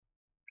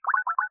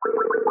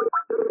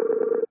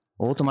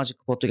オートマジッ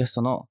クポッドキャス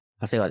トの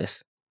長谷川で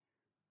す。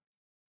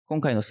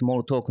今回のスモー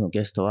ルトークの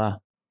ゲストは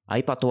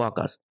iPad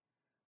Workers、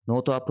ノ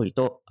ートアプリ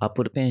と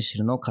Apple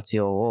Pencil の活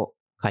用を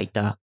書い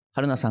た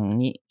春菜さん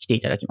に来て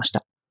いただきまし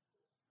た。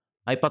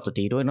iPad っ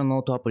ていろいろなノ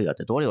ートアプリがあっ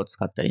てどれを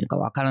使ったらいいのか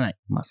わからない。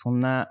そん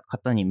な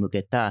方に向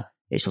けた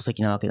書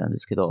籍なわけなんで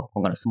すけど、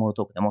今回のスモール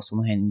トークでもそ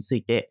の辺につ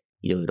いて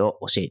いろいろ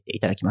教えてい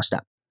ただきまし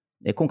た。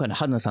で、今回の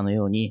春菜さんの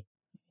ように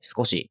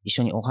少し一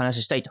緒にお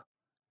話ししたいと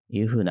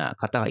いうふうな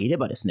方がいれ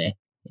ばですね、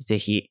ぜ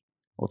ひ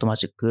オートマ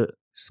チック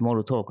スモー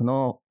ルトーク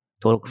の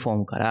登録フォー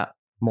ムから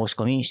申し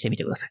込みしてみ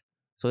てください。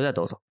それでは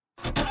どうぞ。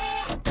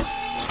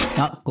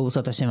ご無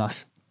沙汰してま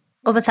す。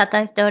ご無沙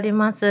汰しており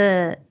ま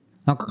す。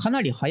か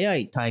なり早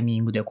いタイミ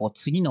ングで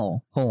次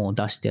の本を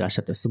出してらっし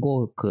ゃってす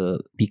ご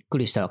くびっく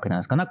りしたわけなん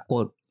ですか。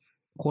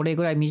これ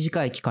ぐらい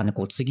短い期間で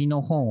次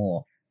の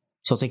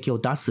書籍を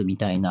出すみ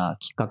たいな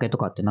きっかけと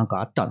かって何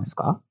かあったんです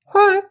か？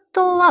本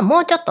当はも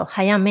うちょっと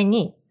早め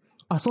に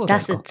出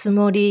すつ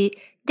もり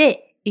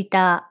でい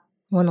た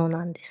もの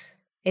なんです。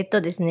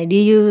ですね、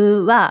理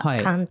由は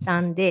簡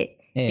単で、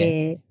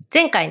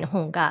前回の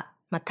本が、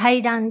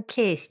対談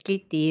形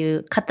式ってい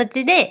う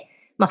形で、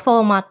フォ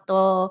ーマッ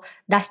トを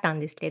出したん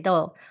ですけ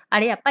ど、あ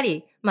れやっぱ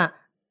り、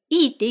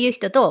いいっていう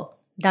人と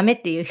ダメ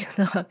っていう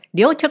人と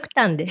両極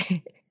端で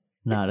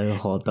なる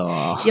ほど。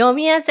読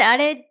みやすい、あ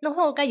れの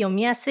方が読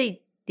みやすい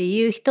って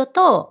いう人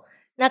と、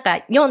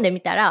読んで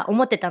みたら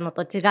思ってたの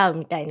と違う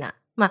みたいな、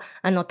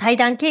対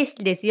談形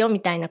式ですよ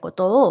みたいなこ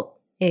とを、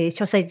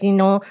書籍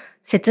の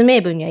説明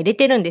文には入れ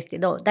てるんですけ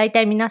ど、大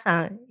体皆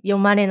さん読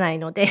まれない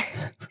のでそう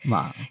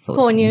ですね、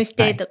購入し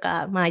てと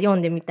か、読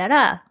んでみた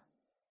ら、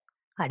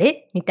あ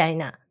れみたい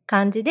な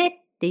感じでっ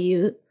て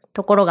いう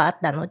ところがあっ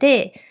たの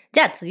で、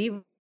じゃあ次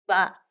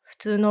は普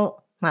通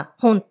の、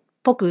本っ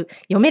ぽく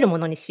読めるも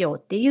のにしよう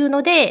っていう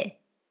ので、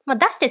前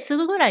作出してす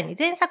ぐぐ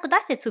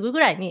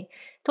らいに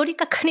取り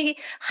掛かり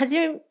始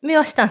め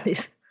はしたんで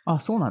す。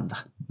そうなん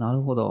だ。な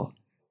るほど。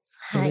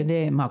それ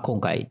で、今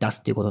回出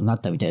すっていうことにな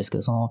ったみたいですけ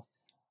ど、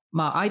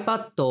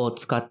iPad を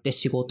使って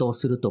仕事を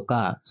すると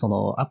か、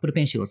Apple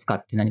Pencil を使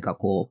って何か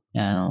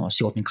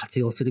仕事に活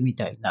用するみ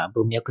たいな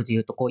文脈で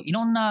言うと、い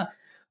ろんな、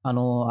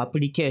アプ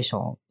リケーシ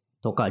ョン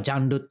とかジャ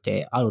ンルっ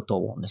てあると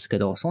思うんですけ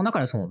ど、その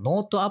中で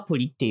ノートアプ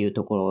リっていう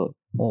とこ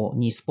ろ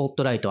にスポッ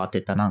トライトを当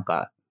てた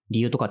理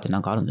由とかって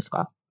何かあるんです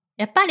か？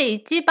やっぱり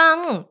一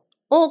番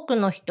多く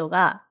の人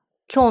が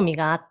興味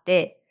があっ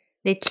て、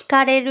で、聞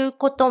かれる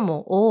こと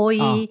も多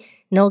い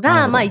の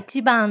が、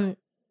一番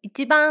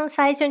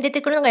最初に出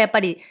てくるのがやっぱ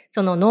り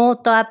そのノ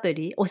ートアプ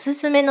リ、おす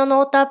すめの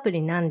ノートアプ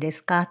リなんで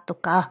すかと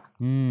か、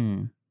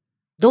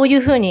どうい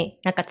うふうに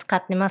使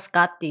ってます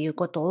かっていう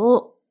こと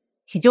を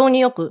非常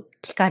によく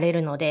聞かれ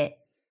るので、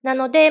な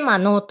ので、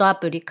ノートア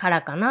プリか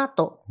らかな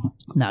と。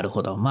なる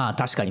ほど。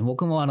確かに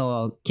僕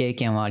も経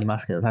験はありま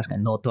すけど、確か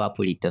にノートア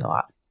プリっていうの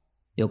は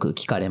よく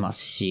聞かれます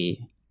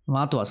し、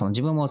あとは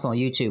自分も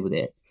YouTube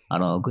で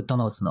グッド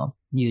ノーツの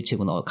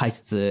YouTube の解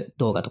説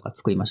動画とか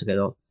作りましたけ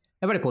ど、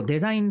やっぱりデ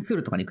ザインツー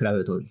ルとかに比べ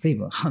ると随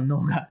分反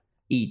応が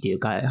いいっていう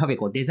か、やっぱり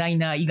デザイ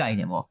ナー以外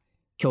でも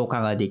共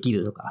感ができ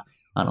るとか、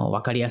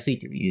わかりやすい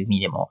という意味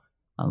でも、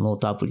ノー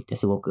トアプリって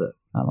すごく、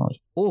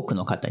多く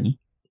の方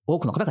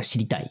が知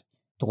りたい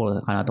とこ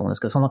ろかなと思うんです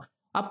けど、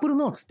Apple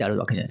Notes ってある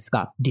わけじゃないです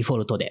か、デフォ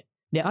ルトで。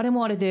で、あれ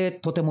もあれで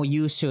とても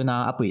優秀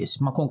なアプリですし、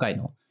今回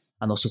の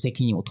書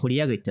籍にも取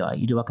り上げては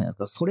いるわけなんです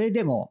けど、それ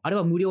でも、あれ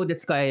は無料で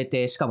使え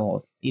て、しか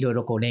もいろい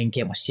ろ連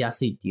携もしや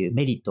すいっていう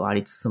メリットはあ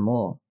りつつ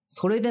も、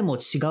それでも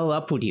違う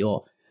アプリ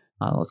を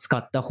使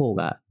った方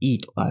がいい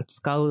とか、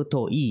使う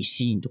といい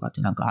シーンとかっ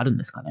てなんかあるん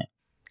ですかね？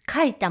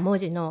書いた文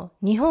字の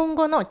日本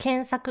語の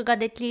検索が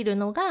できる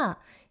のが、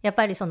やっ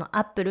ぱり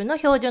Apple の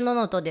標準の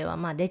ノートでは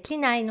でき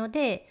ないの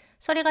で、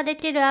それがで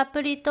きるア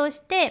プリと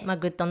して、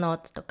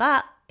GoodNotes と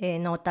か、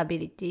ノータビ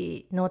リテ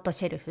ィ、ノート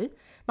シェルフ、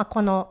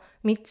この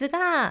3つ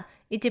が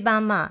一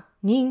番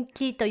人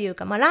気という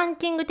か、ラン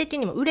キング的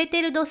にも売れ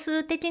てる度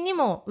数的に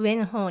も上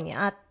の方に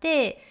あっ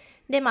て、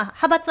で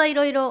派閥はい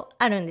ろいろ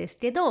あるんです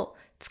けど、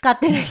使っ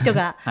てる人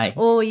が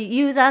多い、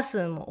ユーザー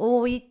数も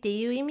多いって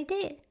いう意味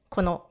で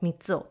この3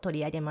つを取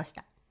り上げまし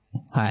た。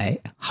はい。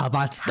派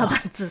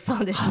閥、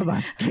そうですね。派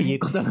閥という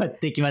ことが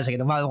できましたけ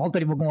ど、本当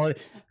に僕も、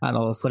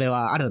それ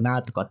はある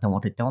なとかって思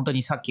ってて、本当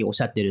にさっきおっ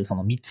しゃってるそ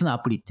の3つのア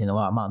プリっていうの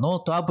は、ノ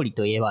ートアプリ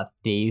といえばっ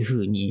ていうふ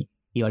うに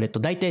言われると、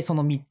大体そ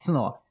の3つ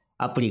の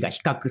アプリが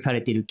比較さ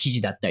れている記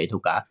事だったりと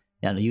か、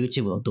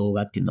YouTube の動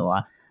画っていうの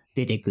は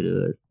出てく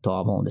ると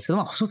は思うんですけ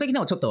ど、書籍で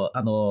もちょっと、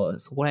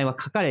そこら辺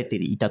は書かれて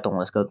いたと思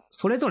うんですけど、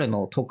それぞれ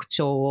の特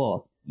徴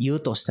を言う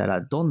としたら、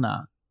どん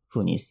な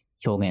ふうに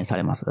表現さ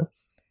れます？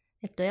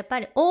やっぱ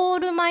りオー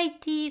ルマイ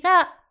ティ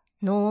が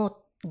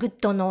グッ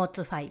ドノー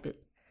ツ5。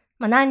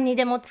何に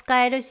でも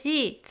使える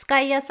し、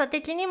使いやすさ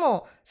的に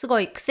もすご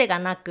い癖が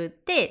なくっ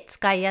て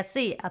使いやす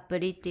いアプ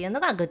リっていう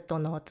のがグッド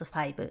ノーツ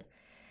5。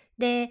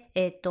で、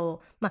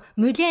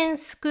無限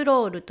スク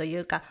ロールとい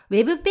うか、ウ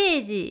ェブペ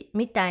ージ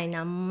みたい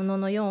なもの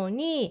のよう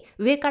に、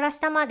上から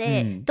下ま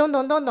でどん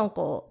どん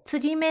継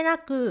ぎ目な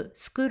く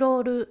スクロ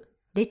ール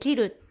でき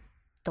る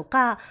と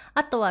か、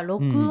あとは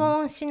録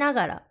音しな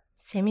がら、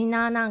セミ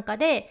ナーなんか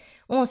で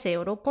音声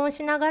を録音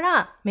しなが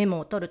らメモ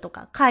を取ると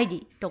か、会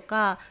議と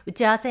か打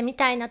ち合わせみ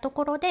たいなと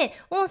ころで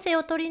音声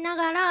を取りな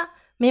がら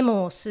メ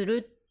モをす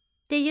る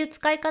っていう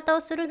使い方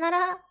をするな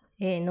ら、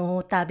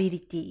ノータビリ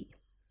ティ。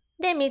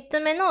で、3つ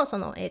目の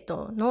ノ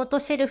ート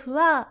シェルフ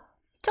は、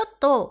ちょっ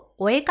と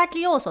お絵描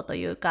き要素と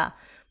いうか、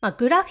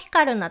グラフィ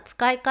カルな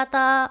使い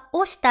方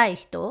をしたい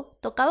人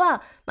とか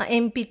は、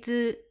鉛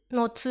筆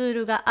のツー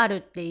ルがある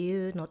って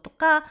いうのと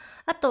か、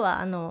あと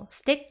は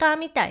ステッカー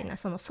みたいな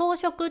その装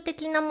飾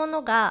的なも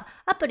のが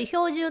アプリ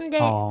標準で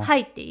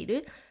入ってい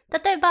る。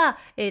例えば、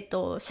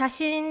写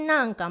真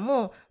なんか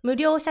も無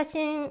料写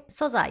真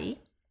素材、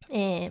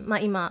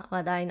今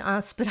話題のア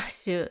ンスプラッ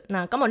シュ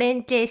なんかも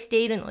連携して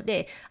いるの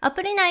で、ア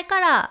プリ内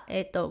から、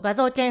画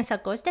像検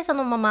索をしてそ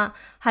のまま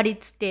貼り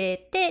付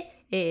け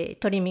て、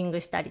トリミング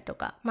したりと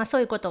か、そ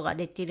ういうことが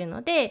できる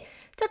ので、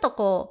ちょっと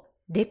こ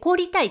うデコ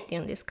りたいってい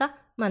うんですか、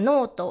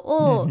ノート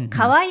を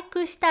可愛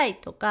くしたい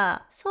と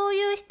か、そう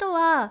いう人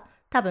は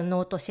多分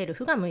ノートシェル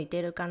フが向い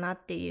てるかなっ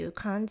ていう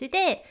感じ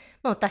で、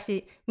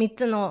私3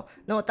つの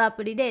ノートア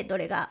プリでど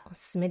れがお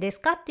すすめです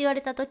かって言わ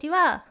れた時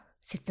は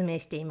説明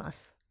していま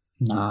す。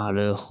な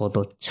るほ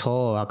ど。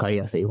超わかり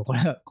やすい。こ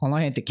の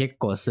辺って結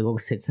構すご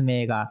く説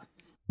明が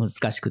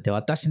難しくて、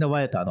私の場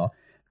合だと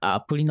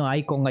アプリのア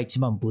イコンが一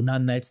番無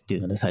難なやつってい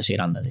うので最初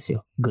選んだんです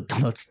よ。グッド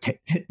ノーツっ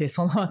て。で、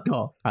その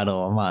後、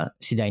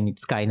次第に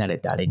使い慣れ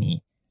てあれ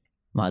に、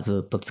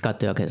ずっと使っ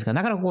てるわけですが、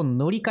なかなかこう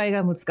乗り換え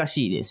が難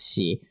しいです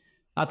し、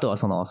あとは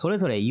それ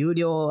ぞれ有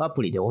料ア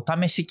プリでお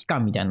試し期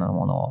間みたいな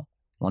もの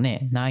も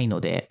ね、ないの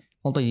で、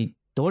本当に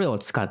どれを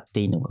使って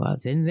いいのかが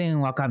全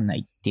然わかんな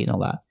いっていうの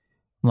が、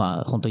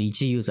本当に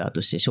一ユーザー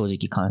として正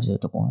直感じる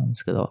ところなんで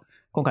すけど、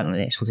今回の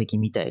ね、書籍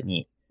みたい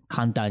に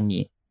簡単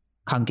に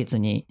簡潔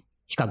に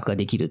比較が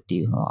できるって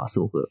いうのはす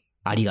ごく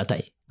ありがた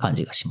い感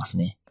じがします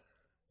ね。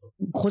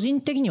個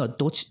人的には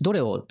どれ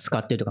を使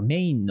ってるとかメ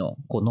インの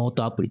ノー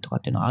トアプリとか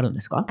っていうのはあるん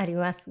ですか？あり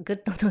ます。グ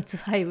ッドノーツ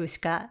5し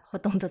かほ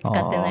とんど使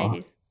ってない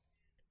です。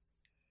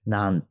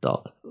なん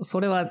と、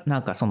それはな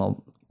んかさ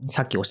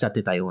っきおっしゃっ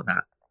てたよう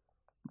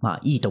な、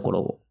いいとこ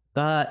ろ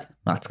が、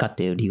使っ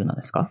ている理由なん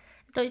ですか？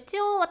一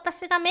応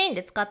私がメイン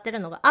で使って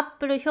るのが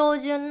Apple 標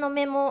準の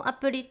メモア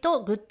プリ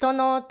と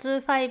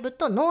GoodNotes 5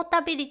と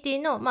Notability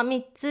の、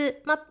3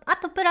つ、あ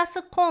とプラ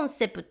スコン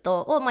セプ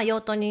トを、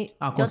用途に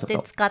よって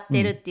使っ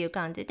てるっていう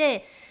感じ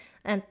で、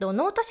ノ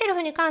ートシェル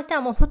フに関して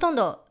はもうほとん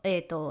ど、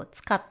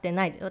使って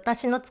ない。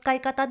私の使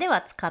い方で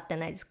は使って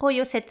ないです。こうい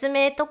う説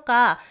明と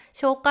か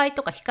紹介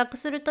とか比較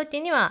すると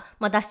きには、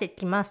出して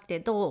きます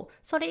けど、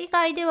それ以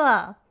外で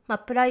は、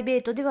プライベ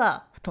ートで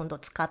はほとんど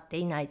使って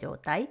いない状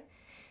態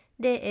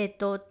で、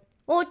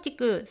大き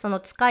くその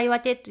使い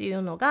分けとい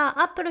うの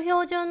が、Apple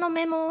標準の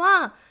メモ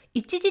は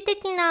一時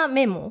的な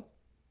メモ、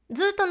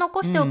ずっと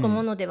残しておく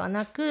ものでは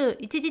なく、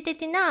一時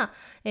的な、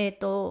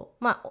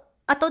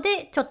後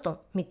でちょっ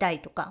と見た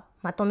いとか、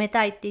まとめ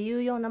たいってい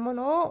うようなも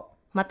のを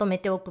まとめ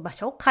ておく場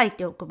所、書い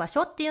ておく場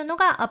所っていうの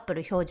が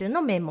Apple 標準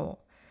のメモ。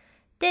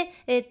で、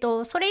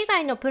それ以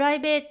外のプライ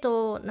ベー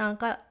トなん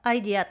かア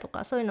イディアと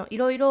かそういうのい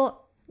ろい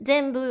ろ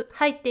全部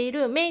入ってい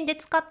る、メインで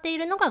使ってい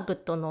るのが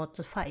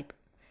GoodNotes 5。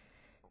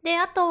で、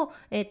あと、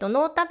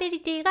ノータビリ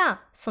ティ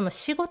がその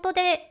仕事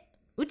で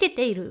受け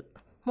ている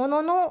も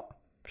のの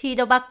フィー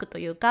ドバックと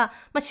いうか、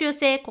修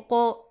正こ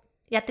こ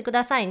やってく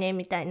ださいね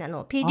みたいな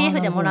のを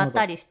PDF でもらっ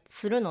たり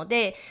するの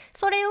で、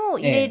それを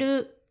入れ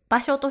る場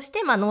所とし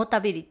て、ノータ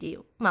ビリティ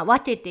を、分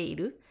けてい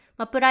る。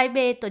プライ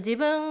ベート自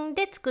分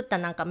で作った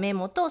なんかメ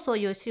モとそう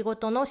いう仕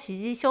事の指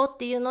示書っ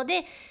ていうの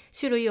で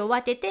種類を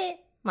分け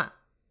て、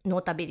ノ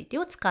ータビリティ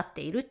を使っ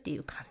ているってい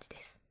う感じ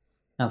です。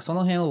なんかそ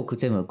の辺を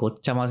全部ごっ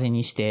ちゃ混ぜ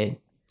にして、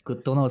グ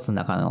ッドノーツの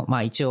中の、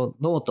一応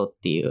ノートっ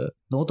ていう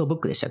ノートブッ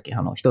クでしたっけ？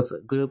一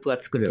つグループが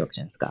作れるわけ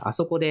じゃないですか。あ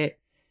そこで、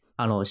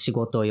仕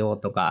事用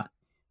とか、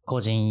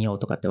個人用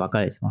とかって分か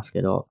れてます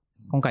けど、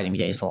今回み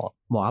たいに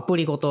もうアプ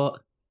リご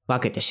と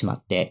分けてしま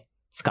って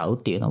使う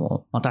っていうの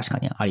も、確か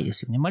にありで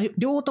すよね。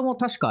両方とも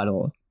確か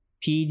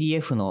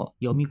PDF の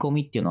読み込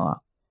みっていうの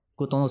は、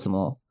グッドノーツ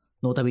も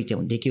ノータビリティ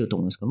もできると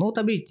思うんですけど、ノー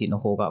タビリティの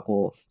方が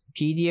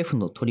PDF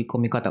の取り込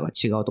み方が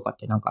違うとかっ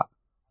てなんか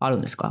ある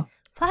んですか？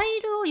ファ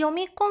イルを読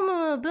み込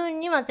む分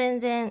には全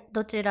然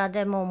どちら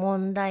でも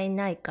問題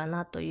ないか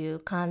なという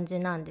感じ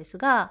なんです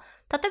が、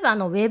例えばウ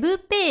ェブ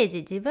ページ、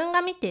自分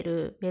が見て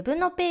るウェブ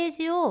のペー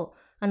ジを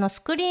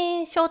スクリ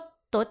ーンショッ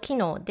ト機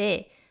能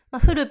で、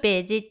フルペ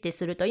ージって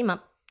すると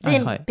今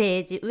全ペ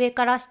ージ、上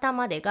から下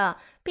までが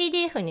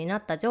PDF にな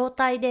った状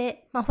態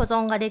で、保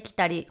存ができ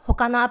たり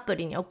他のアプ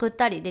リに送っ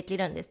たりでき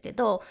るんですけ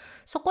ど、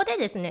そこで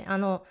ですね、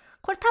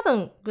これ多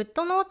分グッ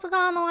ドノーツ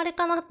側のあれ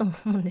かなと思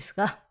うんです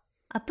が、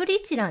アプリ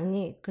一覧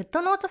に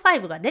GoodNotes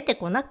 5が出て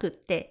こなくっ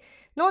て、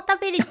ノータ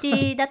ビリテ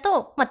ィだ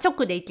と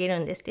直でいける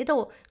んですけ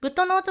ど、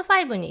GoodNotes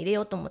 5に入れ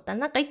ようと思ったら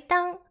なんか一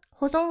旦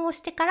保存を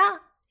してか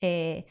ら、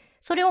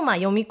それを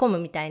読み込む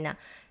みたいな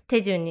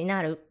手順に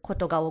なるこ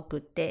とが多く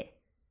って、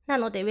な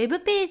のでウェブ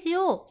ページ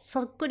を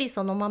そっくり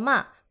そのま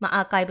ま、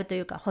アーカイブとい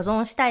うか保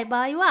存したい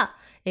場合は、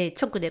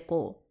直で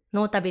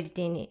ノータビリ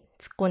ティに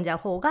突っ込んじゃう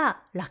方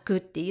が楽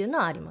っていうの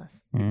はありま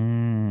す。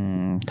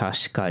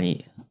確か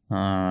に。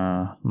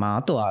まあ、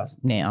あとは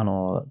ね、グ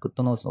ッ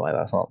ドノーツの場合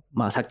は、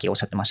まあ、さっきおっ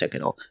しゃってましたけ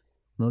ど、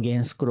無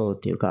限スクロールっ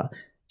ていうか、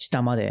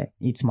下まで、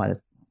いつまで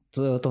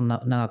ずっと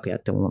長くやっ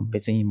ても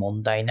別に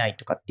問題ない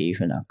とかっていう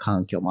風な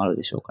環境もある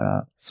でしょうか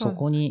ら、そ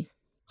こに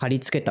貼り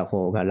付けた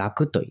方が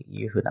楽と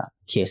いう風な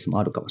ケースも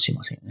あるかもしれ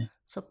ませんよね。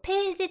そう、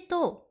ページ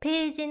と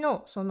ページ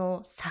のそ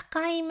の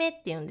境目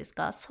っていうんです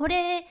か、そ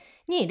れ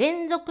に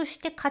連続し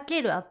て書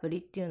けるアプリ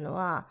っていうの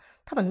は、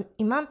多分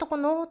今んとこ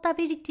ノータ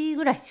ビリティ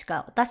ぐらいし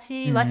か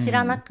私は知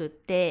らなくっ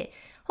て、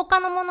他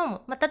のもの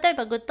も、例え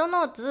ば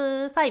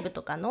GoodNotes5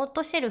 とかノー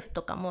トシェルフ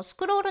とかもス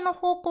クロールの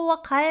方向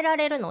は変えら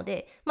れるの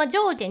で、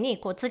上下に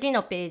こう次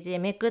のページへ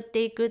めくっ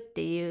ていくっ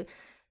ていう、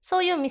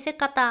そういう見せ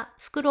方、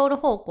スクロール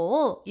方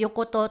向を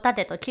横と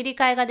縦と切り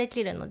替えがで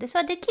きるので、そ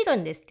れはできる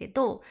んですけ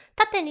ど、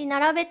縦に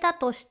並べた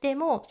として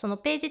も、その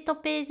ページと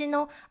ページ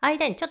の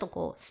間にちょっと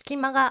こう隙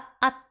間が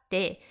あっ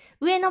て、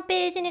上の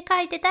ページに書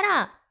いてた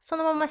ら、そ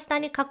のまま下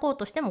に書こう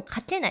としても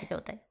書けない状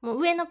態。も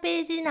う上のペ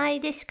ージ内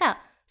でしか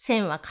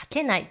線は書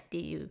けないって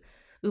いう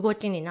動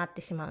きになっ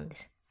てしまうんで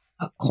す。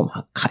細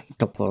かい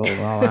ところ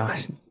は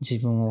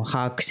自分を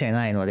把握して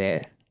ないの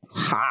で、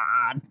は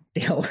ーっ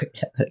て思いな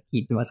がら聞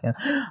いてますけど、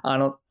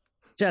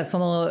じゃ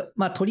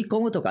あ取り込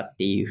むとかっ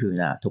ていう風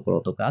なとこ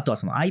ろとか、あとは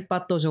その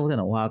iPad 上で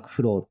のワーク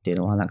フローっていう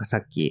のはなんかさ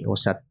っきおっ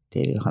しゃって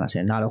いる話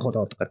でなるほ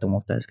どとかって思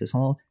ったんですけ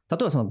ど、例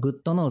えばその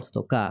GoodNotes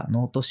とか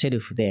ノートシェル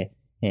フで、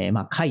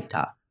書い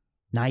た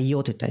内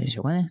容と言ったらいいでし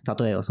ょうかね。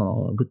例えばそ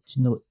の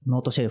ノ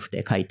ートシェルフ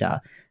で書い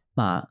た、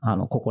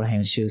ここら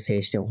辺修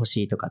正してほ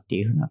しいとかって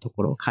いう風なと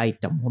ころを書い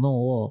たもの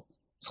を、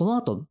その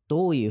後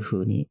どういう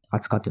風に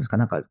扱ってるんですか？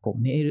なんかこ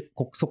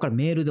うそこから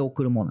メールで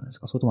送るものなんです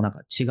か？それともなんか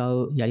違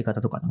うやり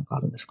方とかなんかあ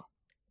るんですか？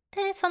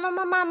その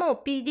ままもう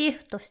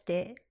PDF とし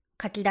て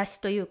書き出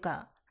しという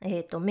か、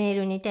メー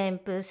ルに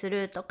添付す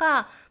ると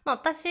か、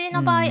私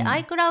の場合、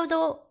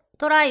iCloud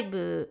ドライ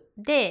ブ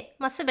で、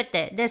すべ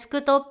てデス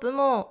クトップ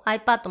も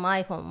iPad も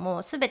iPhone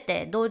もすべ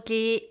て同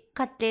期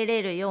かけ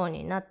れるよう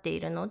になってい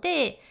るの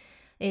で、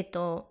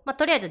と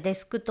りあえずデ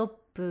スクトッ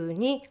プ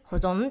に保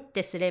存っ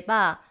てすれ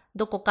ば、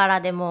どこか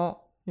らで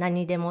も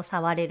何でも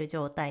触れる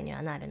状態に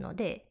はなるの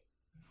で。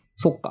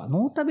そっか、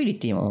ノータビリ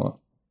ティも、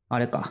あ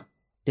れか、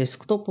デス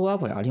クトップア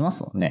プリありま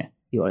すもんね。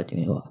言われて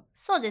みれば。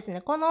そうですね。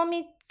この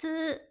3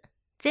つ、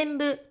全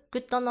部、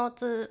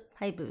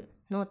GoodNotes5、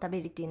ノータ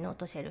ビリティ、ノー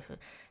トシェルフ。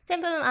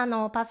全部、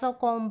パソ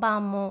コン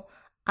版も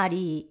あ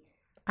り、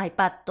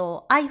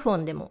iPad、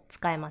iPhone でも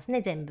使えます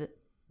ね、全部。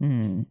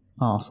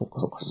ああ、そっか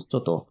そっか。ちょ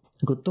っと、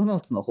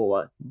GoodNotes の方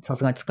はさ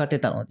すがに使って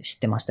たので知っ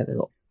てましたけ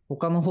ど、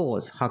他の方を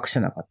把握し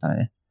てなかった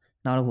ね。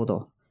なるほ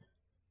ど。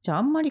じゃあ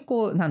あんまり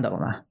こう、なんだろう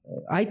な。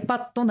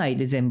iPad 内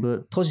で全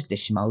部閉じて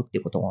しまうって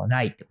いうことも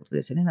ないってこと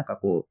ですよね。なんか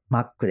こう、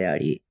Mac であ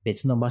り、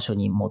別の場所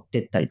に持っ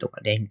てったりとか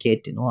連携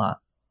っていうの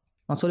は、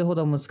それほ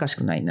ど難し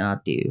くないな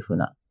っていう風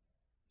な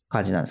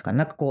感じなんですかね。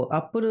なんかこう、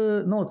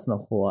Apple Notes の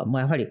方は、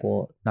やはり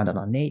こう、なんだ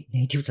ろうな、ネ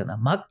イティブじゃな、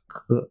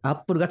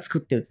Apple が作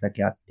ってるってだ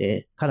けあっ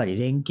て、かなり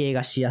連携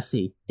がしやす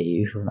いって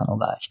いう風なの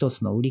が一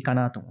つの売りか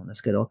なと思うんで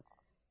すけど、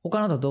他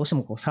のとどうして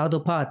もこう、サー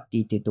ドパーテ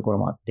ィーっていうところ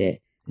もあっ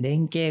て、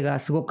連携が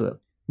すごく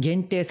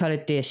限定され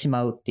てし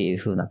まうっていう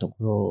風なとこ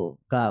ろ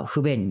が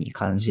不便に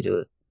感じ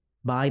る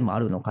場合もあ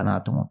るのか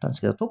なと思ったんで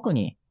すけど、特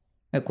に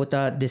こういっ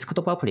たデスク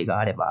トップアプリが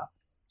あれば、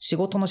仕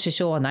事の支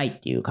障はないっ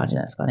ていう感じ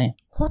なんですかね。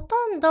ほと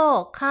ん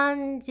ど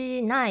感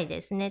じない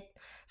ですね。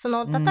例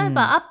え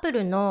ば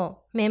Apple の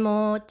メ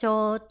モ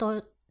帳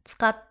と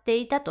使って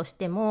いたとし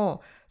て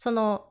も、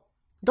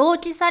同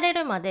期され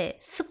るまで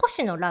少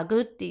しのラ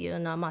グっていう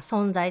のは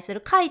存在す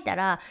る。書い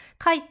た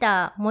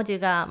文字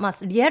が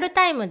リアル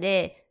タイム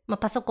で、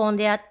パソコン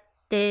でやっ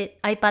て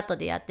iPad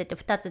でやってて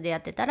2つでや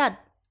ってたら、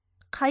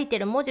書いて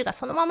る文字が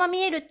そのまま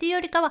見えるっていう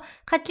よりかは、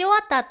書き終わ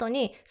った後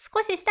に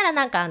少しした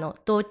ら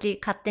同期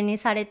勝手に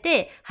され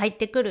て入っ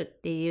てくる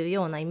っていう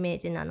ようなイメー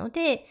ジなの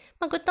で、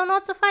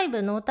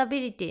GoodNotes5、ノータビ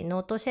リティ、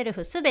ノートシェル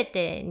フすべ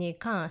てに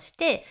関し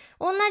て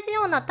同じ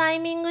ようなタイ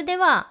ミングで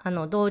は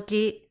同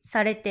期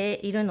されて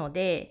いるの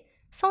で、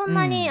そん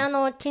なに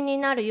気に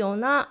なるよう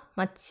な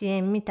遅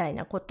延みたい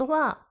なこと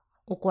は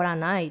起こら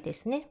ないで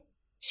すね。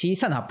小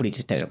さなアプリって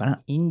言ったらいいのか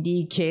な。インデ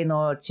ィー系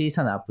の小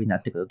さなアプリにな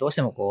ってくると、どうし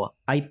てもこ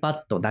う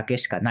iPad だけ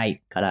しかない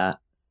か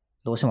ら、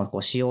どうしてもこ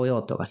う使用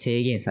用途が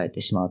制限され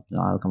てしまうっていう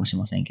のはあるかもしれ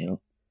ませんけど、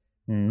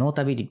ノー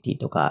タビリティ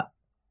とか、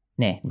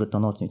ね、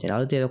GoodNotes みたいなあ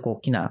る程度こう大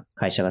きな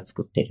会社が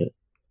作ってる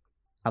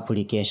アプ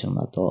リケーション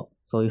だと、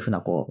そういうふう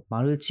なこう、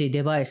マルチ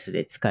デバイス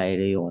で使え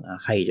るような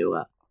配慮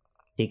が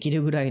でき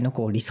るぐらいの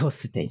こうリソー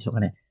スって言うんでしょう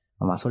かね。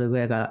それぐ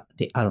らいが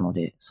あるの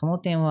で、その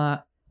点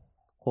は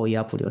こういう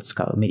アプリを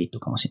使うメリット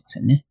かもしれませ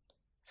んね。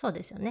そう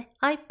ですよね。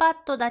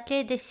iPad だ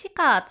けでし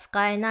か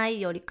使えない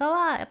よりか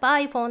は、やっぱ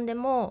iPhone で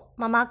も、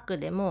Mac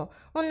でも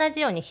同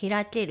じように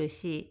開ける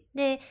し、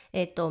で、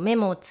メ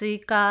モを追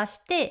加し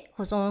て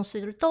保存す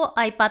ると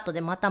iPad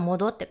でまた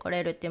戻ってこ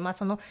れるっていう、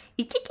行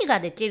き来が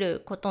でき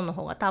ることの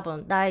方が多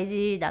分大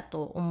事だ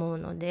と思う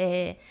の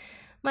で、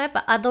やっ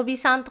ぱ Adobe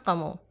さんとか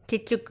も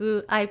結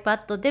局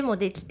iPad でも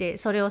できて、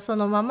それをそ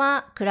のま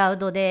まクラウ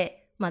ドで、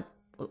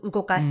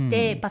動かし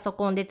てパソ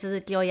コンで続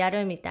きをや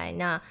るみたい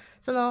な、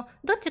その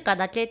どっちか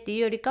だけっていう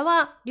よりか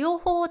は両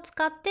方を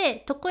使って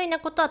得意な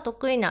ことは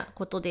得意な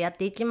ことでやっ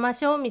ていきま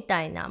しょうみ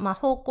たいな、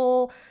方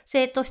向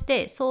性とし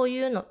てそう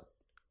いうの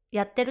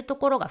やってると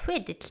ころが増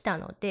えてきた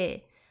の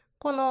で、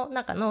この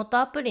ノート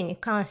アプリに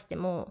関して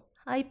も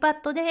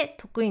iPad で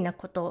得意な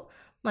こと、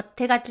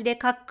手書きで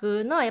書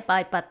くのはやっぱ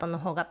iPad の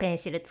方がペン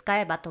シル使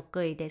えば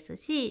得意です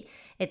し、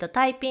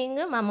タイピン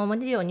グ、文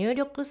字を入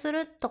力す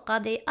るとか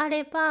であ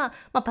れば、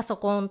パソ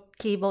コン、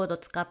キーボード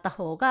使った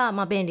方が、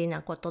便利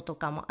なことと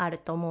かもある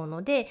と思う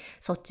ので、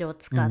そっちを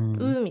使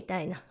うみた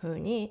いな風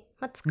に、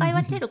使い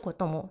分けるこ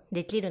とも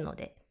できるの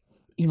で。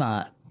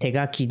今、手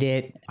書き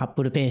で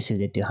Apple Pencil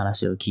でっていう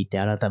話を聞いて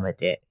改め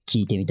て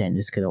聞いてみたいん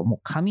ですけど、もう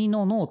紙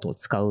のノートを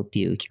使うって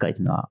いう機会っ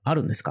ていうのはあ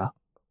るんですか？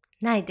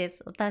ないで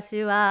す。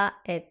私は、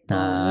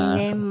2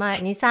年前、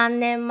2、3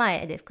年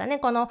前ですかね。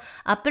この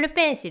Apple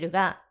Pencil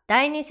が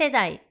第2世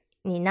代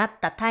になっ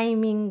たタイ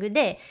ミング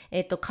で、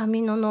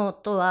紙のノ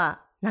ート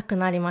はなく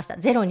なりました。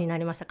ゼロにな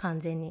りました、完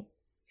全に。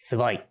す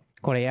ごい。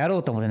これやろ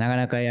うと思ってなか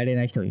なかやれ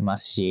ない人もいま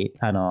すし、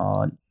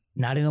慣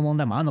れの問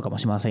題もあるのかも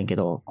しれませんけ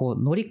ど、こ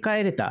う乗り換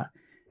えれた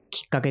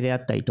きっかけであ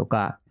ったりと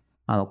か、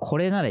こ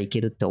れならい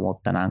けるって思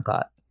った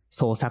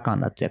操作感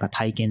だったりとか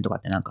体験とか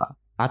って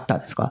あったん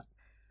ですか？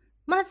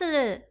ま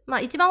ず、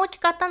一番大き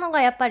かったの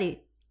がやっぱ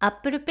り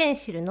Apple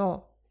Pencil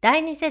の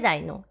第2世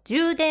代の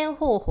充電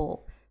方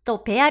法と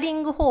ペアリ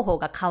ング方法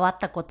が変わっ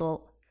たこ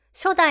と。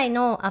初代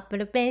の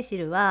Apple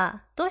Pencil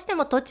はどうして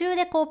も途中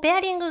でペア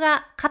リング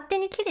が勝手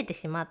に切れて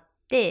しまっ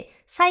て、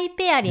再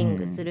ペアリン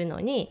グするの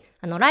に、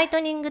ライト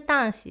ニング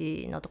端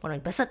子のところ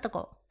にブスッと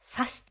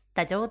刺し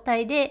た状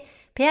態で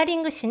ペアリ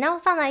ングし直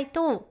さない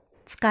と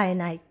使え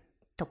ない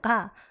と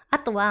か、あ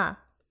とは、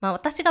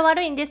私が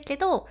悪いんですけ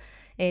ど、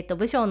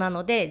部署な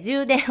ので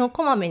充電を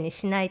こまめに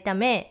しないた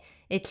め、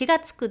気が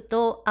つく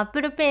と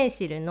Apple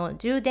Pencil の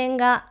充電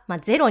が、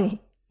ゼロに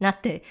な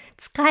って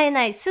使え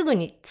ない、すぐ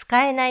に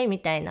使えないみ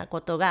たいな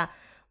ことが、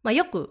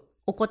よく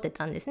起こって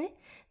たんですね。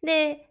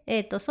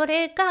で、そ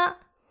れが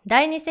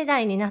第2世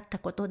代になった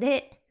こと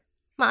で、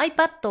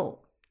iPad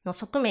の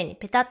側面に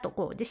ペタッと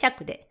磁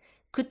石で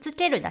くっつ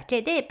けるだ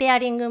けでペア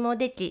リングも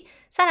でき、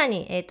さら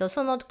に、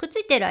そのくっつ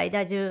いてる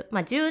間中、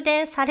充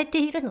電されて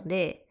いるの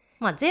で、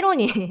ゼロ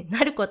に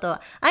なること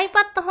は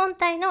iPad 本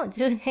体の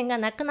充電が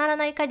なくなら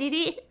ない限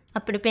り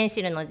Apple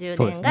Pencil の充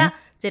電が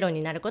ゼロ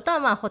になること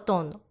はほ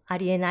とんどあ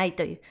りえない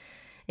とい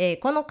う、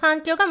この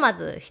環境がま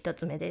ず一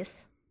つ目で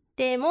す。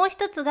で、もう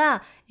一つ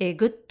が、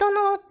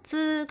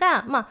GoodNotes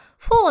が、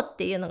4っ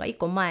ていうのが一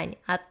個前に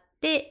あっ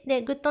て、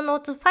で、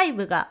GoodNotes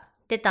 5が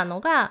出たの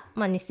が、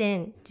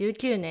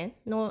2019年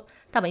の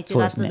多分1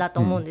月だと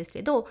思うんです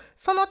けど、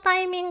そのタ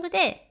イミング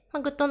で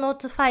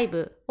GoodNotes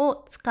 5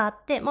を使っ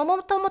て、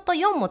もともと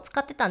4も使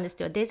ってたんです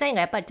けど、デザイン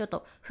がやっぱりちょっ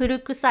と古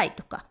臭い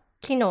とか、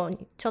機能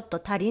にちょっ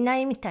と足りな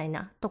いみたい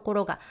なとこ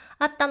ろが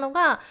あったの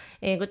が、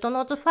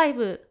GoodNotes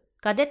 5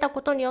が出た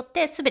ことによっ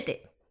て全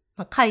て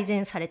改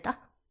善された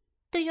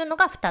というの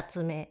が2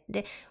つ目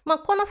で、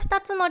この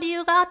2つの理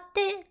由があっ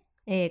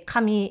て、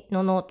紙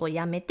のノートを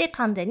やめて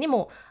完全に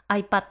もう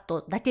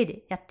iPad だけ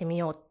でやってみ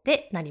ようっ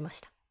てなりま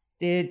した。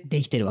で、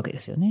できてるわけで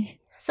すよ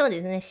ね。そう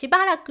ですね。し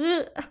ばら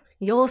く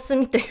様子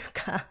見という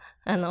か、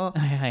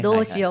ど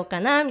うしようか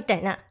なみた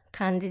いな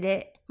感じ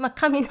で、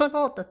紙の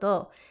ノート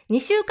と2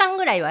週間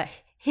ぐらいは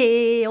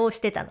併用し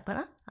てたのか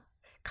な。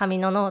紙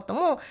のノート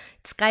も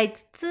使い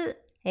つつ、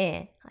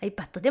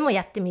iPad でも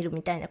やってみる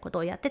みたいなこと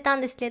をやってた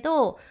んですけ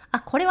ど、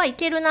これはい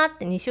けるなっ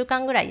て2週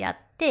間ぐらいやっ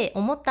て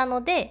思った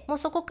ので、もう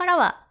そこから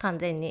は完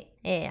全に、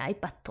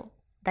iPad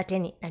だけ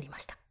になりま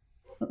した。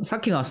さっ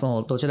きのは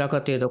どちら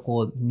かというと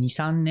2、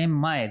3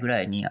年前ぐ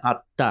らいにあ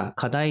った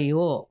課題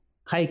を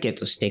解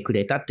決してく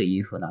れたと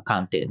いうふうな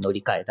観点で乗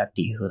り換えたっ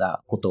ていうふう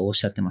なことをおっ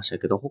しゃってました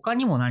けど、他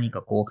にも何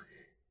か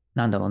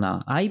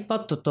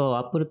iPad と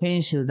Apple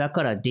Pencil だ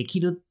からでき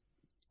る、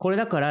これ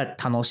だから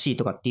楽しい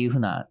とかっていうふう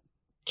な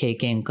経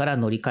験から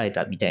乗り換え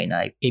たみたい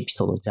なエピ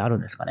ソードってある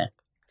んですかね？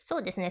そ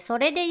うですね。そ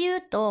れで言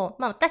うと、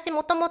私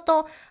もとも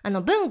と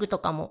文具と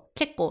かも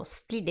結構好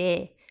き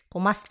で、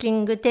マスキ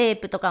ングテー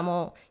プとか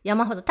も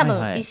山ほど多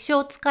分一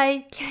生使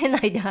い切れな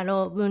いであ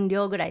ろう分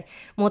量ぐらい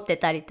持って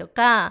たりと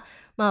か、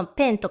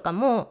ペンとか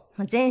も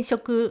全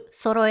色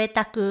揃え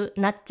たく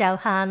なっちゃう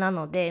派な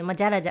ので、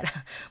じゃらじゃら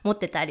持っ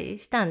てたり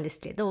したんです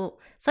けど、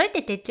それっ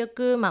て結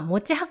局、持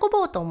ち運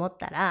ぼうと思っ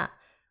たら、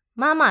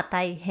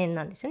大変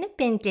なんですよね。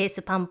ペンケー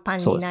スパンパン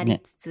になり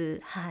つ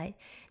つ、はい。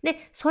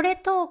で、それ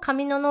と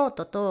紙のノー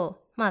ト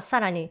と、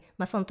さらに、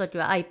その時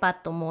は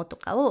iPad もと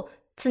かを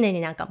常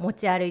に持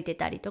ち歩いて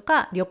たりと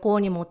か、旅行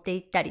に持って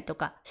行ったりと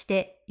かし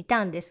てい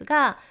たんです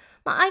が、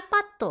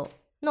iPad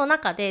の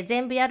中で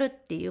全部やるっ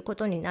ていうこ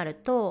とになる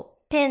と、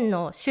ペン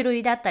の種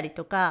類だったり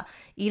とか、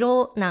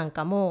色なん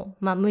かも、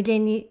無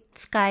限に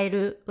使え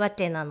るわ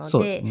けなの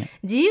で、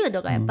自由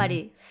度がやっぱ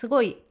りす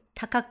ごい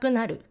高く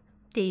なる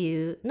って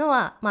いうの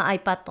は、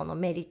iPad の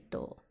メリッ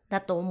ト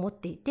だと思っ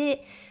てい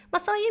て、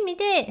そういう意味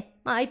で、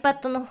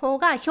iPad の方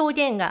が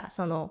表現が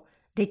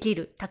でき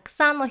る。たく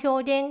さんの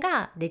表現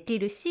ができ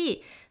る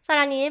し、さ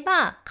らに言え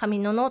ば紙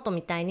のノート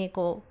みたいに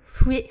増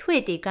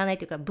えていかない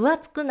というか分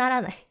厚くな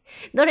らない。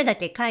どれだ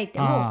け書いて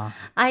も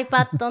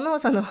iPad の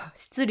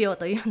質量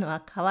というの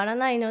は変わら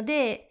ないの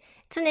で、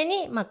常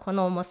にこ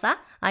の重さ、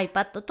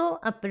iPad と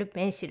Apple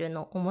Pencil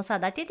の重さ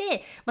だけ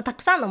で、た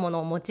くさんのもの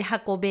を持ち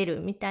運べ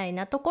るみたい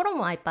なところ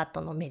も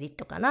iPad のメリッ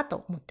トかな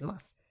と思ってま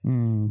す。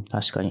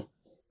確かに。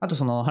あと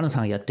春さ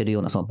んがやってるよ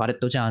うなバレッ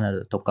トジャーナ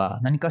ルと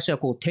か、何かしら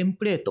テン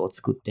プレートを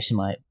作ってし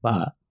まえ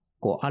ば、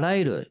あら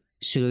ゆる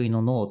種類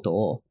のノート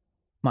を、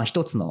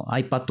一つの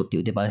iPad ってい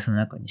うデバイスの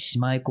中に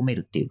しまい込め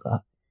るっていう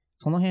か、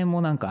その辺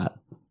も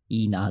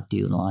いいなって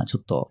いうのは、ち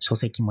ょっと書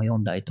籍も読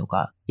んだりと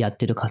か、やっ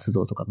てる活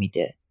動とか見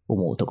て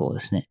思うところ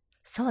ですね。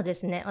そうで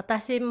すね。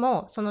私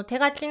も手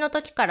書きの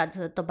時から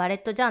ずっとバレ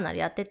ットジャーナル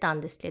やってたん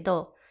ですけ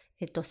ど、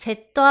セッ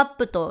トアッ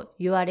プと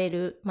言われ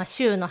る、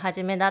週の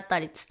初めだった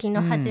り月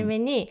の初め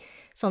に、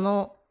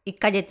1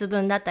ヶ月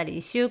分だったり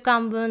1週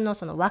間分の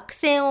枠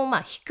線を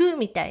引く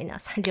みたいな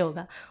作業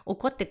が起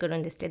こってくる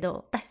んですけ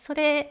ど、私そ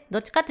れど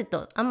っちかっていう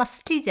とあんま好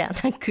きじゃ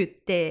なくっ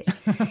て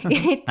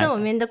いつも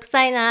めんどく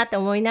さいなって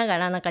思いなが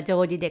ら定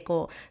規で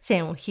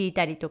線を引い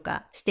たりと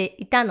かして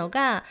いたの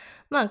が、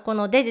こ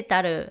のデジ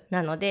タル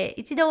なので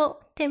一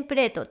度テンプ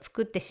レートを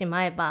作ってし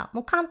まえば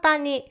もう簡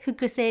単に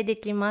複製で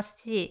きま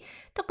すし、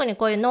特に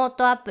こういうノー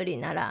トアプリ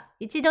なら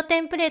一度テ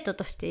ンプレート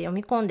として読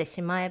み込んで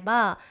しまえ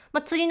ば、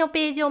次の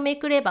ページをめ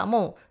くれば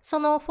もうそ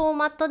のフォー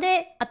マット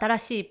で新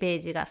しいペー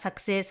ジが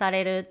作成さ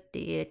れるって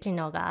いう機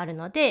能がある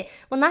ので、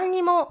もう何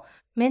にも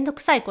めんど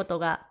くさいこと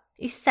が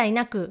一切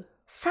なく、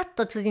さっ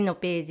と次の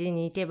ページ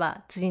に行け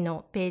ば次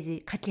のペー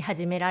ジ書き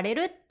始められ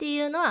るって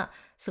いうのは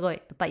すごい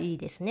やっぱいい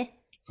ですね。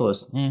そうで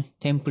すね。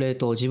テンプレー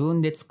トを自分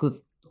で作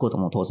ること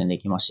も当然で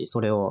きますし、そ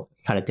れを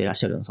されていらっ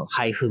しゃる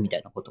配布みた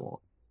いなこと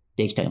を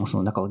できたりも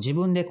自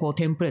分で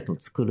テンプレートを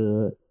作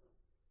る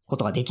こ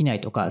とができな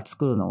いとか、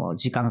作るのを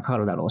時間がかか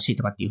るだろうし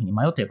とかっていうふうに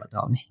迷っている方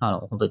はね、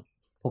本当に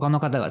他の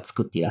方が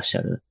作っていらっし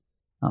ゃる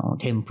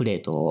テンプレ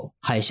ートを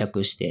拝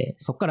借して、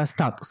そこからス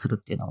タートする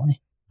っていうのも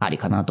ね、あり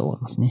かなと思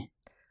いますね。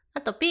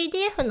あと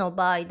PDF の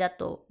場合だ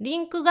とリ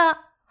ンク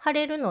が貼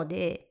れるの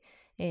で、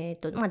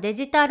デ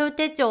ジタル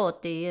手帳っ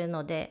ていう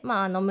ので、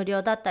無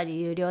料だったり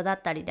有料だ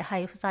ったりで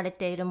配布され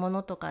ているも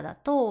のとかだ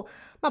と、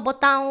ボ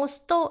タンを押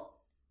すと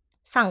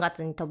3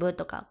月に飛ぶ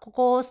とか、こ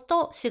こを押す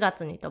と4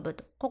月に飛ぶ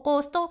とか、ここを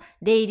押すと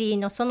デイリー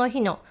のその日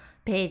の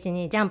ページ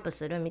にジャンプ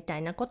するみた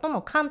いなこと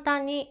も簡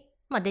単に、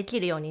でき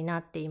るようにな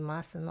ってい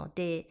ますの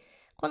で、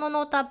この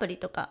ノートアプリ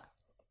とか、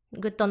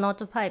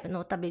GoodNote 5、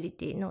ノータビリ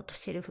ティ、ノート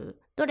シェルフ、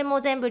どれ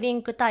も全部リ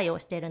ンク対応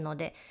しているの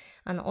で、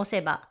押せ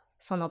ば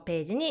その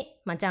ページに、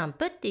ジャン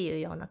プっていう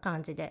ような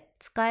感じで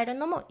使える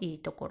のもい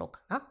いところか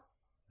な。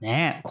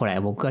ねえ、これ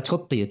僕がちょっ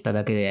と言った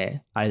だけ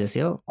で、あれです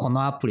よ。こ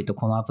のアプリと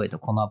このアプリと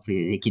このアプ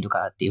リでできるか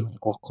らっていうふうに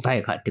答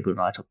えが返ってくる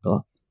のはちょっ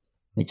と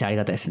めっちゃあり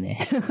がたいですね。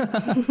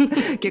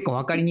結構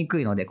わかりに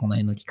くいので、この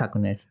辺の企画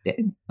のやつって。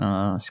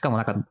しか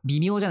も微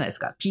妙じゃないです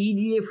か。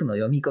PDF の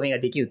読み込みが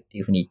できるって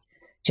いうふうに、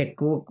チェッ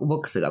クボ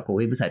ックスがウ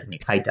ェブサイトに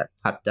貼っ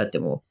てあって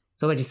も、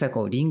それが実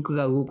際リンク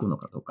が動くの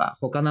かとか、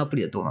他のアプ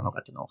リでどうなの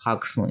かっていうのを把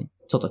握するのに、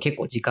ちょっと結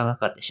構時間が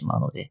かかってしま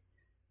うので、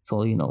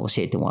そういうのを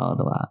教えてもらう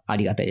のがあ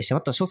りがたいですし、あ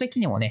と書籍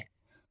にもね、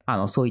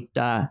そういっ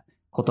た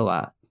こと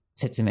が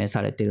説明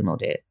されているの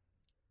で、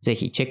ぜ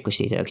ひチェックし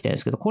ていただきたいんで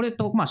すけど、これ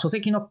と、書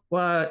籍の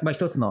は、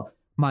一つの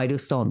マイル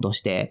ストーンと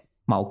して、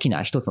大き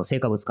な一つの成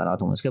果物かな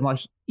と思うんですけど、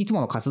いつ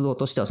もの活動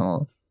として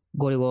は、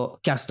ゴリゴ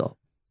キャスト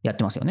やっ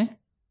てますよね。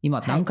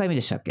今何回目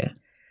でしたっけ？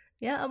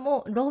いや、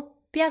もう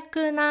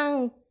600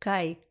何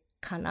回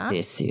かな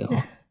ですよ。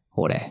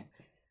これ。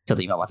ちょっ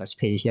と今私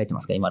ページ開いて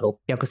ますが、今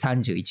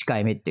631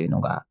回目っていうの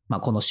が、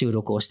この収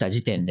録をした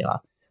時点で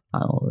は、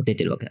出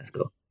てるわけなんですけ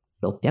ど、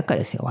600回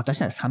ですよ。私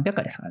なら300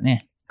回ですから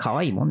ね。可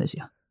愛いもんです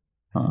よ。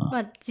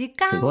時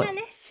間が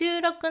ね、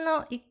収録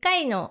の1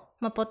回の、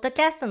ポッド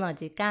キャストの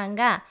時間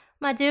が、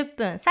10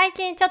分。最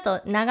近ちょっ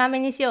と長め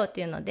にしようっ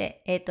ていうの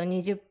で、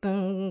20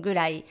分ぐ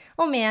らい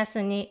を目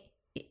安に、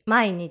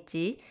毎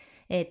日、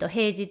平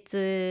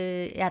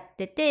日やっ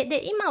てて、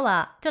で、今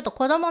はちょっと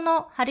子供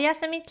の春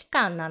休み期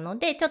間なの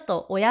で、ちょっ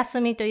とお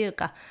休みという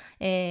か、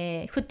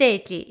不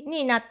定期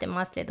になって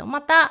ますけど、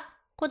また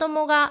子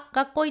供が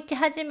学校行き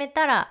始め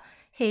たら、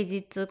平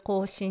日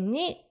更新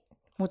に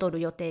戻る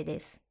予定で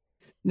す。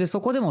で、そ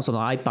こでもそ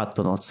の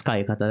iPad の使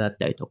い方だっ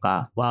たりと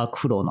か、ワーク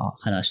フローの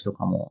話と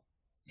かも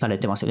され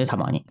てますよね、た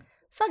まに。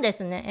そうで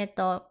すね。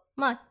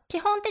基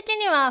本的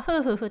には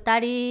夫婦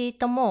2人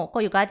とも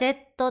こういうガジェッ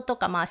トと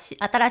か、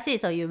新しい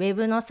そういうウェ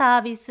ブのサ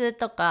ービス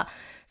とか、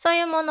そう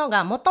いうもの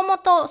がもとも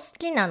と好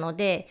きなの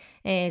で、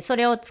そ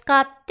れを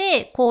使っ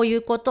てこうい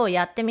うことを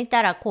やってみ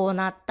たらこう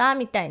なった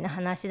みたいな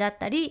話だっ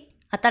たり、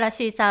新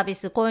しいサービ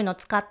スこういうの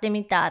使って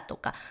みたと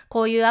か、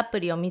こういうアプ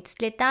リを見つ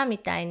けたみ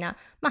たいな、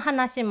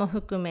話も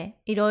含め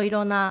いろい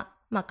ろな、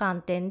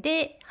観点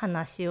で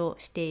話を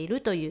してい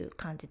るという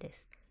感じで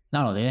す。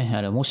なので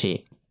ね、も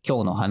し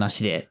今日の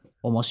話で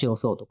面白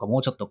そうとか、も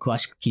うちょっと詳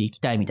しく聞き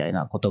たいみたい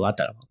なことがあっ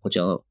たら、こち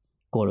らの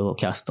ゴルゴ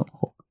キャストの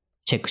方、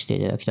チェックして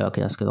いただきたいわ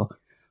けですけど、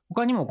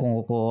他にも今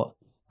後こ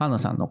う、安野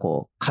さんの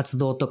こう、活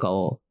動とか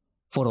を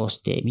フォローし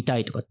てみた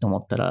いとかって思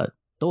ったら、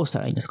どうした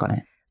らいいんですか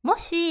ね？も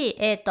し、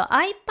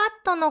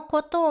iPad の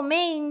ことを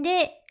メイン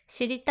で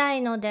知りた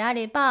いのであ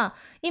れば、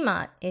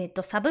今、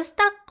サブス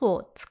タック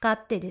を使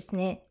ってです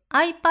ね、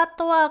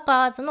iPad ワー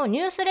カーズのニ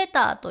ュースレ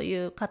ターと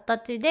いう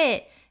形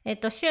で、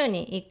週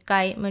に1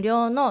回無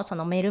料のそ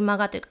のメルマ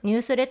ガというかニュ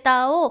ースレ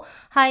ターを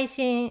配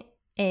信、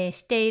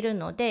している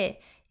の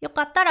で、よ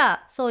かった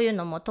らそういう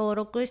のも登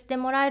録して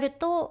もらえる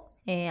と、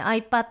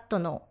iPad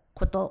の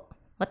こと、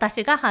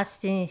私が発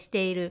信し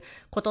ている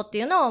ことって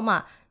いうのを、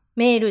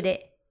メール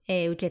で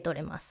受け取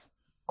れます。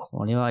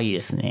これはいい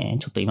ですね。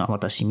ちょっと今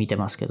私見て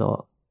ますけ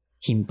ど、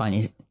頻繁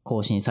に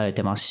更新され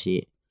てます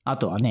し、あ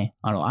とはね、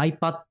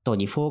iPad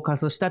にフォーカ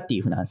スしたってい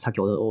うふうな、先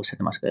ほどおっしゃっ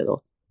てましたけ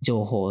ど、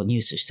情報を入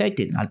手したいっ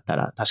てなった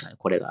ら、確かに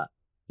これが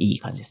いい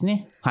感じです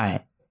ね。は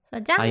い。ジ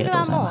ャンル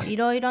はもうい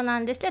ろいろな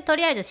んですけど、と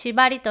りあえず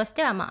縛りとし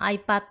ては、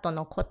iPad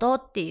のこと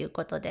っていう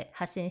ことで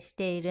発信し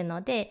ている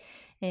ので、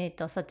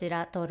そち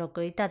ら登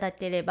録いただ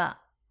ければ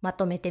ま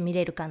とめて見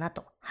れるかな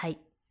と。はい。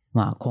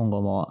今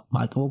後も、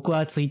僕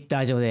は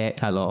Twitter 上で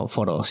フ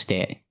ォローし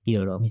てい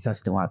ろいろ見さ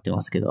せてもらって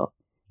ますけど、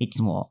い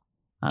つも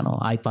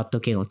iPad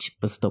系のチッ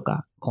プスと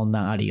か、こん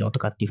なんあるよと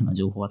かっていうふうな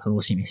情報は楽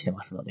しみにして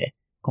ますので、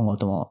今後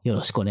ともよ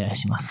ろしくお願い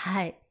します。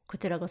はい。こ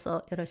ちらこそ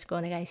よろしく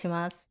お願いし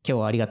ます。今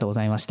日はありがとうご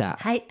ざいました。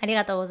はい、あり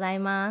がとうござい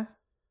ます。